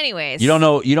gross. Anyways. You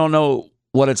don't know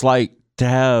what it's like to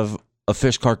have a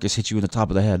fish carcass hit you in the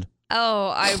top of the head. Oh,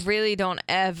 I really don't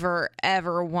ever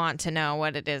want to know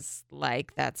what it is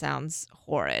like. That sounds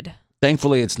horrid.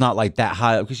 Thankfully, it's not like that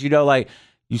high up, because like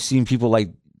you've seen people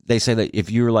like they say that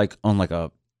if you're like on like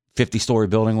a 50-story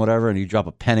building, whatever, and you drop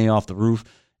a penny off the roof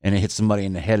and it hits somebody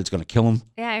in the head, it's going to kill them.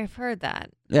 Yeah, I've heard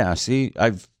that. Yeah, see,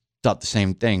 I've thought the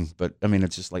same thing, but I mean,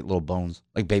 it's just like little bones,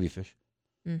 like baby fish.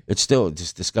 It's still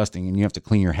just disgusting, and you have to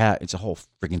clean your hat. It's a whole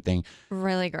freaking thing.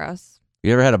 Really gross.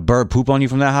 You ever had a bird poop on you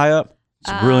from that high up?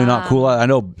 It's really not cool. I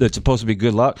know it's supposed to be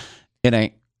good luck. It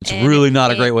ain't. It's really not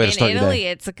a great way to start your day. In Italy,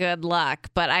 it's a good luck,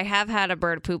 but I have had a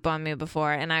bird poop on me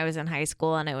before, and I was in high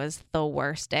school, and it was the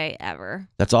worst day ever.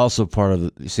 That's also part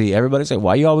of the. See, everybody say,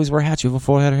 "Why you always wear hats? You have a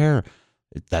full head of hair."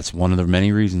 That's one of the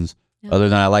many reasons. Yeah. Other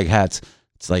than I like hats,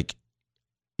 it's like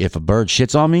if a bird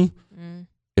shits on me,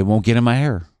 it won't get in my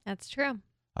hair. That's true.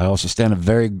 I also stand a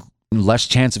very less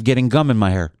chance of getting gum in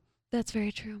my hair. That's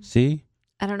very true. See?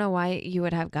 I don't know why you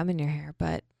would have gum in your hair,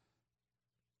 but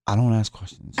I don't ask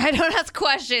questions. I don't ask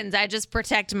questions. I just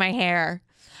protect my hair.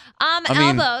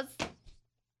 Elbows.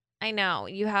 I know.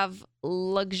 You have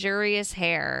luxurious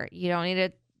hair. You don't need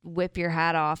to whip your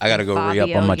hat off. I got to go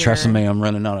re-up on my Tresemme. I'm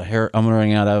running out of hair. I'm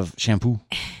running out of shampoo.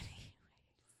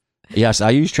 Yes, I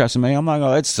use Tresemme. I'm not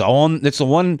going to. It's the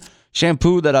one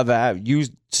shampoo that I've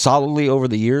used solidly over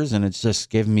the years, and it's just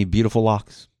given me beautiful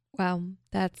locks. Wow.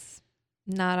 That's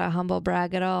not a humble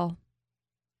brag at all.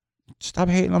 Stop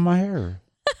hating on my hair.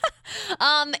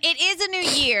 It is a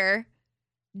new year.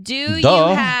 Do you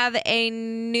have a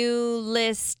new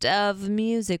list of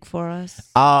music for us?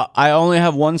 I only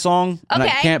have one song, and I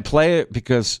can't play it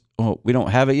because we don't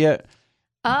have it yet.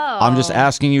 Oh. I'm just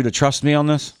asking you to trust me on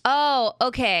this. Oh,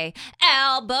 okay.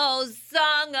 Elbows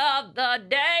song of the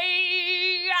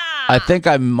day. I think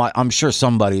I'm sure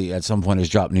somebody at some point has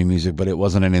dropped new music, but it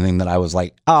wasn't anything that I was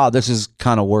like, this is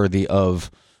kind of worthy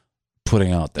of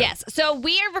putting out there. Yes. So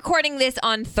we are recording this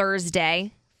on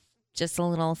Thursday. Just a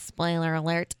little spoiler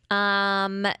alert.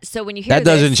 So when you hear that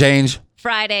doesn't change.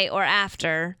 Friday or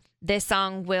after, this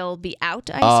song will be out,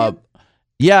 I assume?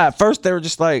 Yeah, at first they were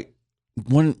just like,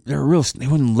 when they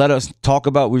wouldn't let us talk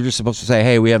about. We were just supposed to say,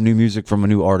 "Hey, we have new music from a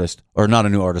new artist, or not a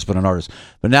new artist, but an artist."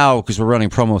 But now, because we're running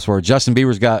promos for it, Justin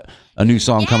Bieber's got a new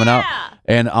song coming out,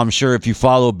 and I'm sure if you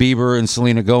follow Bieber and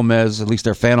Selena Gomez, at least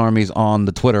their fan armies on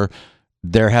the Twitter,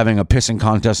 they're having a pissing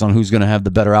contest on who's going to have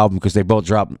the better album because they both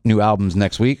drop new albums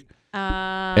next week.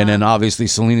 And then obviously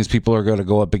Selena's people are going to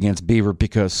go up against Bieber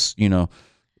because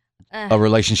a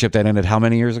relationship that ended how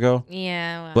many years ago?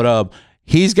 Yeah, well. But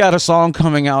he's got a song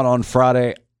coming out on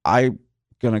Friday. I'm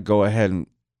going to go ahead and...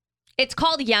 It's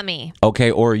called Yummy.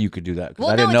 Okay, or you could do that. Well,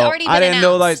 I didn't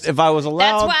know like, if I was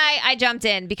allowed. That's why I jumped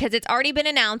in, because it's already been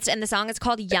announced, and the song is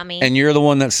called Yummy. And you're the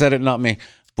one that said it, not me.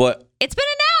 But it's been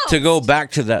announced. To go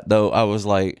back to that, though, I was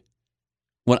like...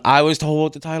 When I was told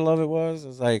what the title of it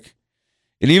was like...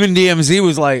 And even DMZ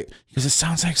was like, because it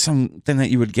sounds like something that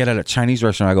you would get at a Chinese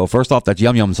restaurant. I go, first off, that's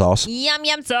yum yum sauce. Yum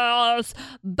yum sauce.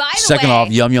 By the way, second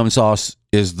off, yum yum sauce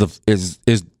is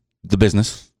the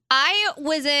business. I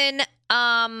was in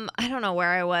I don't know where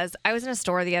I was. I was in a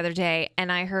store the other day,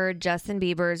 and I heard Justin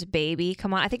Bieber's "Baby"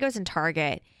 come on. I think it was in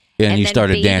Target. And you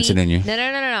started dancing, didn't you?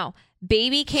 No.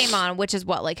 "Baby" came on, which is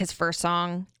what, like his first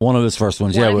song? One of his first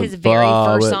ones, One of his very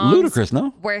first songs. Ludacris, no?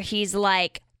 Where he's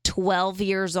like 12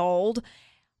 years old.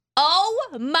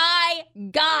 Oh my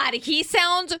God, he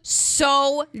sounds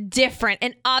so different.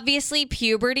 And obviously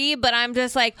puberty, but I'm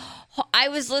just like, I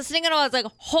was listening and I was like,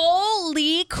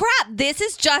 holy crap, this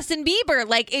is Justin Bieber.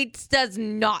 Like, it does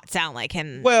not sound like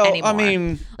him anymore. I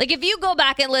mean... Like, if you go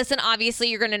back and listen, obviously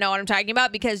you're going to know what I'm talking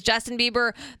about, because Justin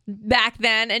Bieber back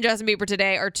then and Justin Bieber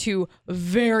today are two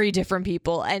very different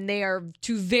people, and they are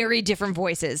two very different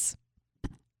voices.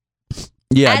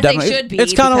 Yeah, as definitely. They should be.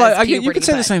 It's kind of like, you could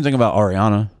say the same thing about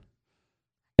Ariana.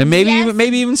 And maybe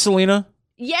even Selena.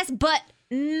 Yes, but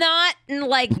not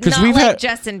like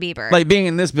Justin Bieber. Like, being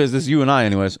in this business, you and I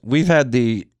anyways, we've had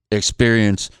the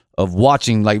experience of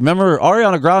watching, like, remember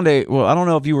Ariana Grande, well, I don't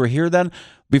know if you were here then,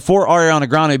 before Ariana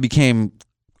Grande became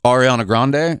Ariana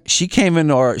Grande, she came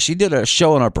into she did a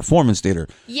show in our performance theater.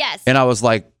 Yes. And I was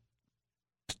like,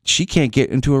 she can't get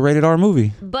into a rated R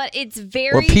movie. But it's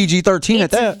very... Or PG-13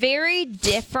 at that. It's very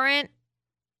different.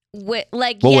 With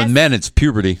with men it's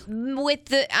puberty.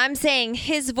 I'm saying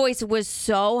his voice was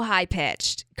so high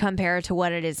pitched compared to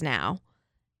what it is now,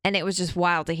 and it was just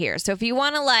wild to hear. So if you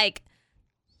want to like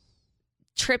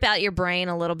trip out your brain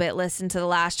a little bit, listen to the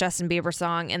last Justin Bieber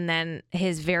song and then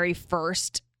his very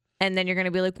first, and then you're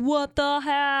gonna be like, what the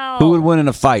hell? Who would win in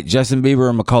a fight, Justin Bieber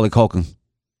or Macaulay Culkin?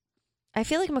 I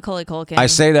feel like Macaulay Culkin. I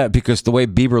say that because the way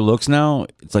Bieber looks now,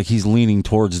 it's like he's leaning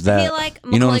towards that. I feel like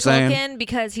Macaulay Culkin,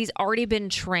 because he's already been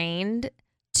trained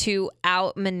to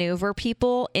outmaneuver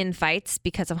people in fights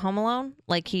because of Home Alone.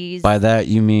 Like, he's... By that,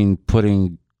 you mean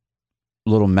putting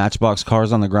little Matchbox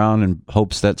cars on the ground in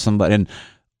hopes that somebody... And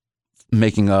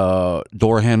making a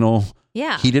door handle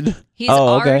Yeah. He did? He's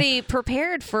already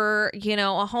prepared for,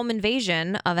 a home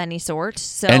invasion of any sort.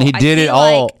 So And he did it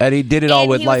all. And he did it all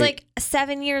with he was like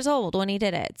 7 years old when he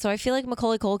did it. So I feel like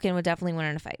Macaulay Culkin would definitely win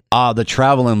in a fight. The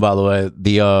traveling, by the way,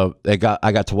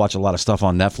 I got to watch a lot of stuff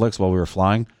on Netflix while we were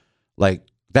flying. Like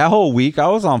that whole week, I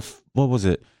was on, what was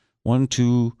it? 1,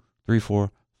 2, 3,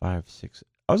 4, 5, 6.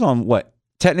 I was on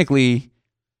technically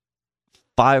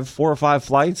 4 or 5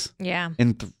 flights. Yeah.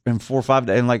 In 4 or 5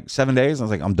 in like 7 days. I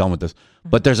was like, I'm done with this.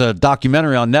 But there's a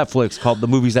documentary on Netflix called The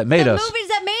Movies That Made Us. The Movies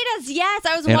That Made Us. Yes,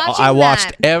 I was And watching I watched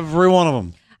that. every one of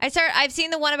them. I've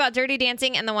seen the one about Dirty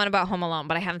Dancing and the one about Home Alone,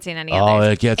 but I haven't seen any Oh,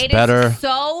 others. it gets It better. is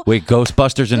so Wait,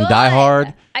 Ghostbusters and good. Die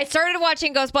Hard. I started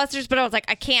watching Ghostbusters, but I was like,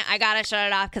 I can't. I gotta shut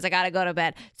it off because I gotta go to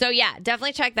bed. So yeah,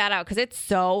 definitely check that out because it's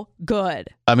so good.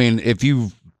 I mean, Even if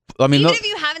you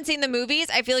haven't seen the movies,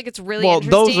 I feel like it's really interesting.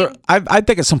 those are. I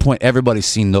think at some point everybody's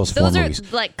seen those 4 Those are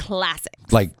movies. like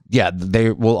classics. Like, yeah,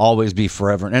 they will always be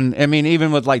forever. And I mean,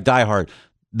 even with like Die Hard,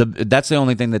 that's the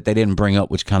only thing that they didn't bring up,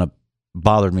 which kind of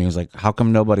bothered me. It was like, how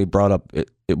come nobody brought up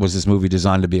it was this movie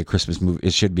designed to be a Christmas movie?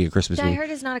 It should be a Christmas Die movie. Hard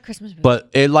is not a Christmas movie. But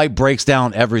it like breaks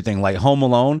down everything. Like Home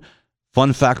Alone.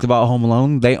 Fun fact about Home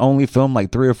Alone: they only filmed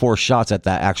like 3 or 4 shots at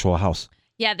that actual house.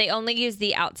 Yeah, they only use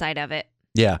the outside of it.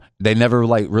 Yeah, they never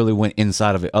like really went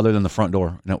inside of it, other than the front door,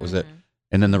 and that was it.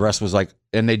 And then the rest was like,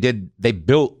 and they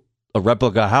built a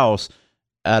replica house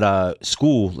at a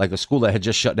school, like a school that had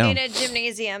just shut down. In a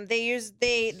gymnasium,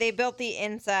 they built the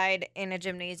inside in a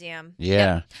gymnasium.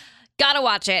 Yeah. Yep. Gotta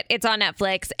watch it. It's on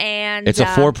Netflix, and It's a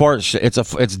 4-part.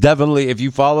 It's definitely, if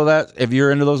you follow that, if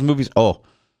you're into those movies,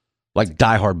 like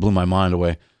Die Hard blew my mind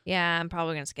away. Yeah, I'm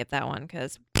probably gonna skip that one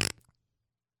because.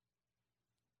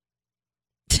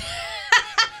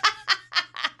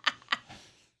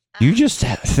 You just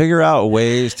figure out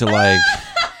ways to like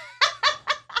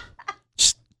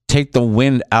just take the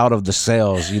wind out of the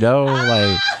sails,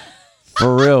 like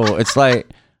for real. It's like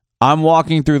I'm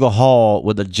walking through the hall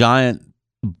with a giant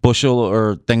bushel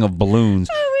or thing of balloons,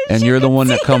 and you're the one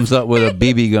that comes up with a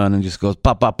BB gun and just goes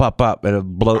pop, pop, pop, pop, and it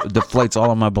deflates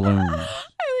all of my balloons. I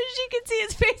wish you could see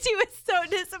his face. He was so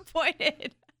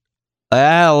disappointed. I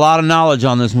had a lot of knowledge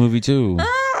on this movie too.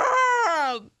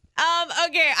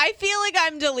 Okay, I feel like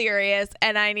I'm delirious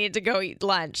and I need to go eat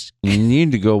lunch. You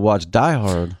need to go watch Die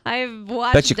Hard. I've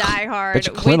watched Die Hard bet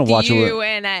you Clint with will watch you, it.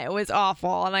 and it was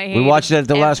awful. And I hated We watched it at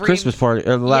the last Christmas party,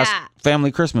 or the last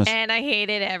family Christmas. and I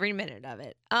hated every minute of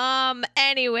it.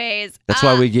 Anyways, That's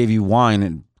why we gave you wine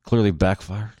and clearly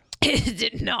backfired. it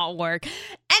did not work.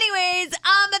 Anyways,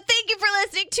 thank you for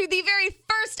listening to the very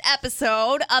first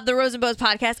episode of the Rose and Bows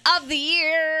podcast of the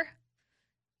year.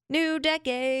 New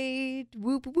decade.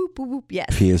 Whoop, whoop, whoop, whoop.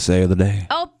 Yes. PSA of the day.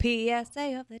 Oh,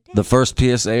 PSA of the day. The first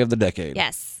PSA of the decade.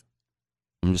 Yes.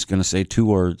 I'm just going to say 2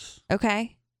 words.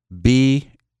 Okay. Be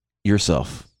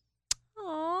yourself.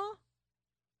 Aw.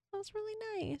 That was really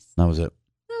nice. That was it.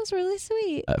 That was really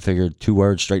sweet. I figured 2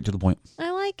 words straight to the point.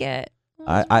 I like it.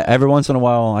 I every once in a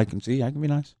while, I can be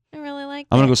nice. I really like it.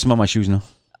 I'm going to go smell my shoes now.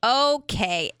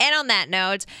 Okay. And on that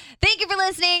note, thank you for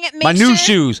listening. My new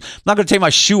shoes. I'm not going to take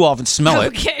my shoe off and smell it.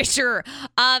 Okay, sure.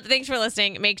 Thanks for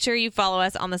listening. Make sure you follow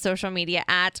us on the social media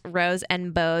at Rose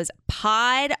and Bows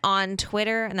Pod on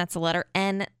Twitter, and that's the letter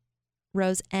N,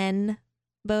 Rose N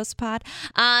Bows Pod.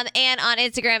 And on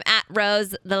Instagram at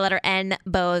Rose, the letter N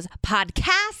Bows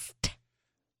Podcast.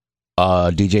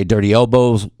 DJ Dirty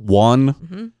Elbows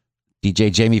 1.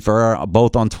 DJ Jamie Ferrer,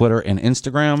 both on Twitter and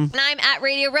Instagram. And I'm at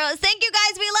Radio Rose. Thank you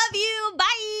guys. We love you. Bye.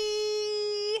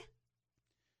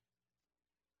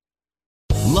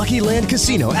 Lucky Land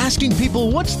Casino, asking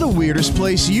people, what's the weirdest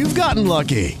place you've gotten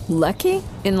lucky? Lucky?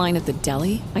 In line at the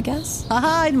deli, I guess?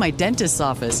 Aha, in my dentist's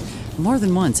office. More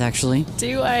than once, actually.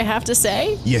 Do I have to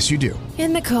say? Yes, you do.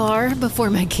 In the car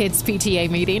before my kids' PTA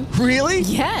meeting. Really?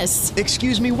 Yes.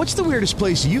 Excuse me, what's the weirdest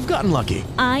place you've gotten lucky?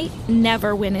 I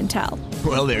never win and tell.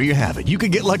 Well, there you have it. You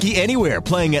can get lucky anywhere,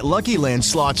 playing at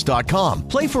LuckyLandSlots.com.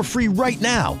 Play for free right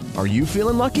now. Are you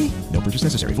feeling lucky? No purchase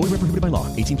necessary. Void where prohibited by law.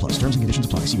 18+. Terms and conditions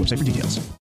apply. See website for details.